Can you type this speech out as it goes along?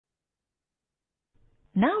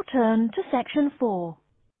Now turn to Section 4.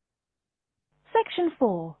 Section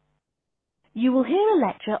 4. You will hear a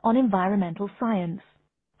lecture on environmental science.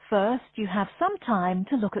 First, you have some time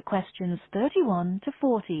to look at questions 31 to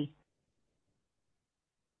 40.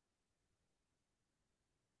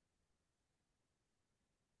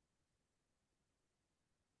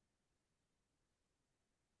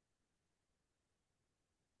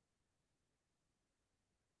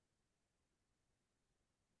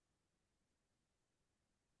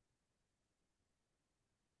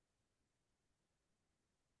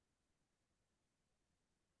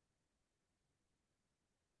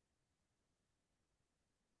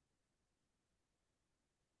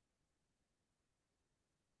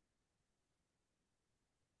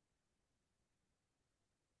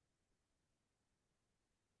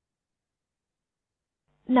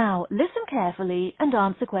 Now, listen carefully and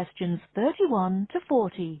answer questions 31 to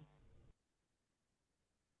 40.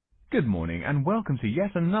 Good morning and welcome to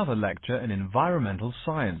yet another lecture in environmental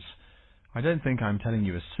science. I don't think I'm telling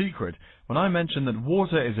you a secret when I mention that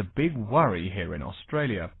water is a big worry here in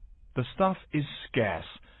Australia. The stuff is scarce.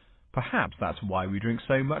 Perhaps that's why we drink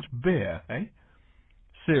so much beer, eh?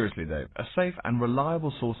 Seriously though, a safe and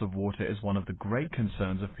reliable source of water is one of the great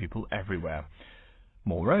concerns of people everywhere.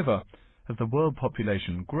 Moreover, as the world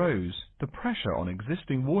population grows, the pressure on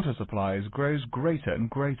existing water supplies grows greater and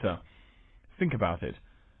greater. Think about it.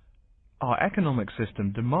 Our economic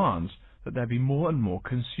system demands that there be more and more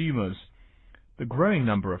consumers. The growing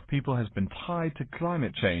number of people has been tied to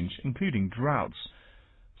climate change, including droughts.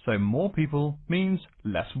 So more people means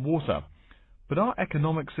less water. But our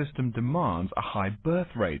economic system demands a high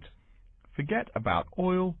birth rate. Forget about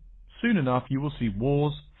oil. Soon enough you will see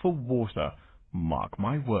wars for water. Mark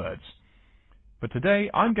my words. But today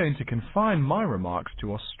I'm going to confine my remarks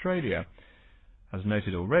to Australia. As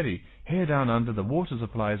noted already, here down under the water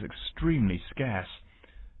supply is extremely scarce.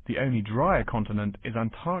 The only drier continent is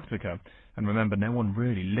Antarctica, and remember no one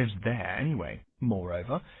really lives there anyway.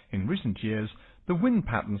 Moreover, in recent years, the wind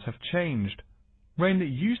patterns have changed. Rain that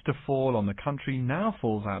used to fall on the country now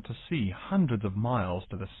falls out to sea hundreds of miles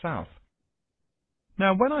to the south.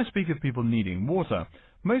 Now, when I speak of people needing water,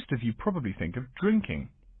 most of you probably think of drinking.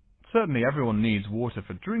 Certainly everyone needs water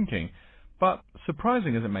for drinking, but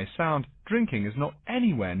surprising as it may sound, drinking is not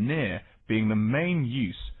anywhere near being the main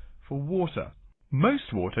use for water.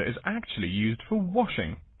 Most water is actually used for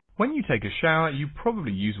washing. When you take a shower, you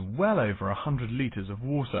probably use well over 100 litres of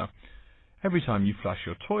water. Every time you flush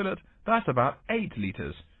your toilet, that's about 8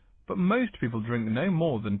 litres, but most people drink no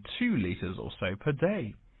more than 2 litres or so per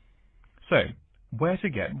day. So, where to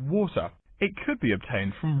get water? It could be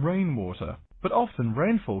obtained from rainwater, but often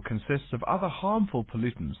rainfall consists of other harmful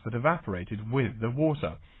pollutants that evaporated with the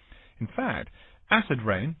water. In fact, acid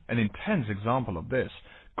rain, an intense example of this,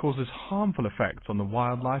 causes harmful effects on the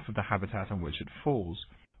wildlife of the habitat on which it falls.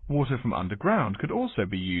 Water from underground could also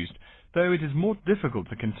be used, though it is more difficult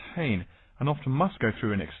to contain and often must go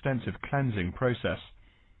through an extensive cleansing process.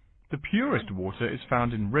 The purest water is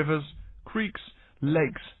found in rivers, creeks,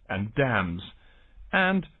 lakes and dams.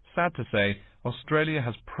 And, sad to say, Australia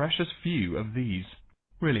has precious few of these.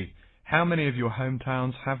 Really, how many of your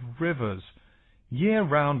hometowns have rivers?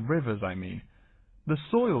 Year-round rivers, I mean. The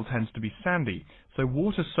soil tends to be sandy, so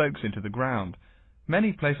water soaks into the ground.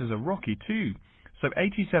 Many places are rocky too, so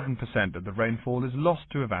 87% of the rainfall is lost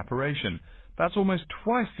to evaporation. That's almost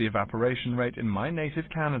twice the evaporation rate in my native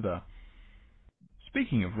Canada.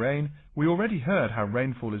 Speaking of rain, we already heard how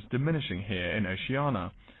rainfall is diminishing here in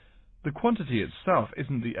Oceania. The quantity itself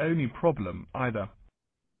isn't the only problem either.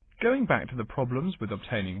 Going back to the problems with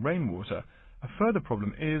obtaining rainwater, a further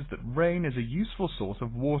problem is that rain is a useful source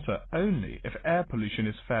of water only if air pollution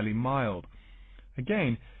is fairly mild.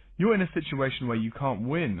 Again, you're in a situation where you can't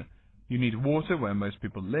win. You need water where most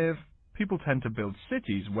people live. People tend to build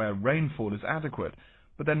cities where rainfall is adequate,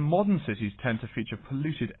 but then modern cities tend to feature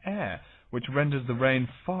polluted air, which renders the rain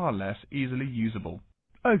far less easily usable.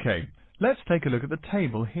 Okay, let's take a look at the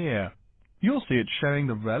table here. You'll see it showing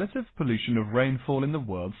the relative pollution of rainfall in the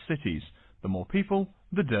world's cities. The more people,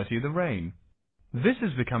 the dirtier the rain. This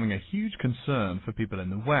is becoming a huge concern for people in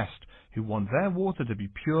the West, who want their water to be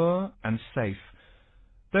pure and safe.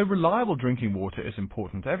 Though reliable drinking water is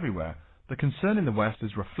important everywhere, the concern in the West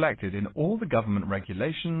is reflected in all the government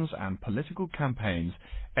regulations and political campaigns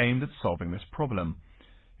aimed at solving this problem.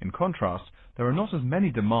 In contrast, there are not as many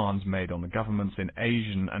demands made on the governments in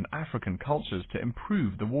Asian and African cultures to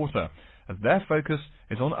improve the water, as their focus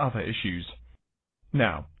is on other issues.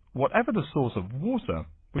 Now, whatever the source of water,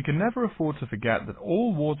 we can never afford to forget that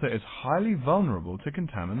all water is highly vulnerable to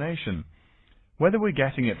contamination. Whether we're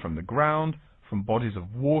getting it from the ground, from bodies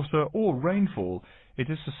of water or rainfall, it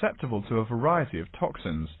is susceptible to a variety of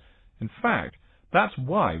toxins. In fact, that's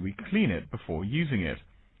why we clean it before using it.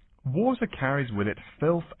 Water carries with it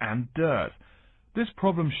filth and dirt. This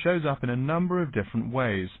problem shows up in a number of different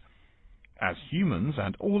ways. As humans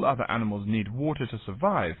and all other animals need water to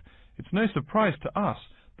survive, it's no surprise to us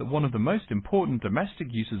that one of the most important domestic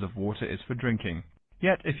uses of water is for drinking.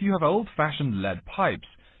 Yet, if you have old-fashioned lead pipes,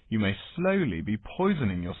 you may slowly be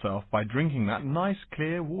poisoning yourself by drinking that nice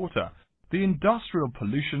clear water. The industrial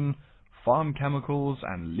pollution, farm chemicals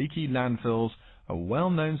and leaky landfills are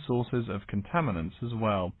well-known sources of contaminants as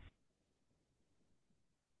well.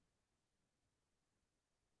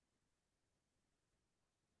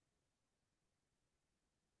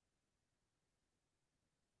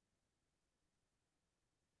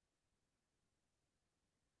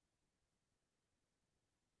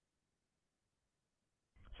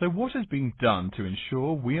 So what is being done to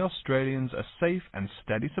ensure we Australians a safe and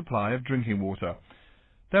steady supply of drinking water?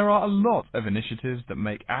 There are a lot of initiatives that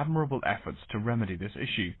make admirable efforts to remedy this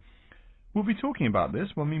issue. We'll be talking about this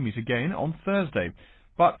when we meet again on Thursday,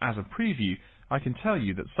 but as a preview, I can tell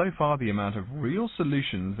you that so far the amount of real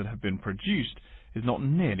solutions that have been produced is not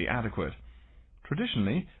nearly adequate.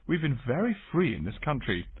 Traditionally, we've been very free in this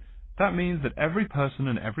country. That means that every person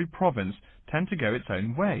and every province tend to go its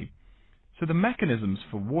own way. So the mechanisms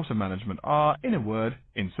for water management are, in a word,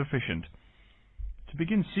 insufficient. To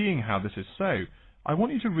begin seeing how this is so, I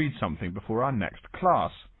want you to read something before our next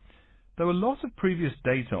class. Though a lot of previous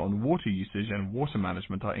data on water usage and water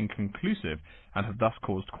management are inconclusive and have thus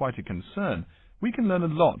caused quite a concern, we can learn a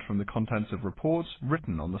lot from the contents of reports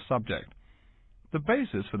written on the subject. The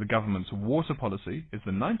basis for the government's water policy is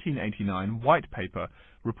the 1989 White Paper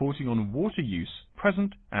reporting on water use,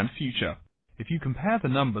 present and future. If you compare the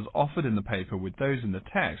numbers offered in the paper with those in the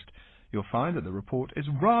text, you'll find that the report is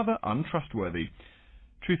rather untrustworthy.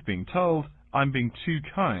 Truth being told, I'm being too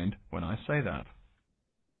kind when I say that.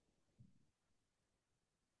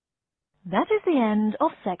 That is the end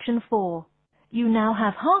of section 4. You now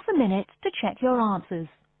have half a minute to check your answers.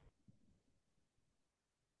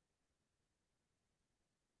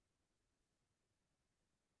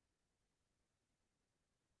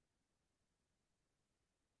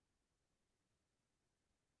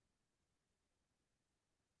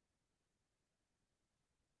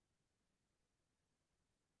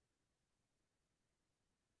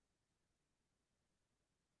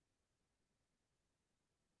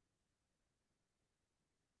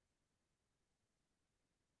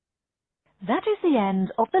 That is the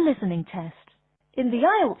end of the listening test. In the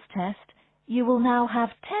IELTS test, you will now have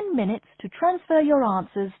 10 minutes to transfer your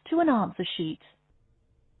answers to an answer sheet.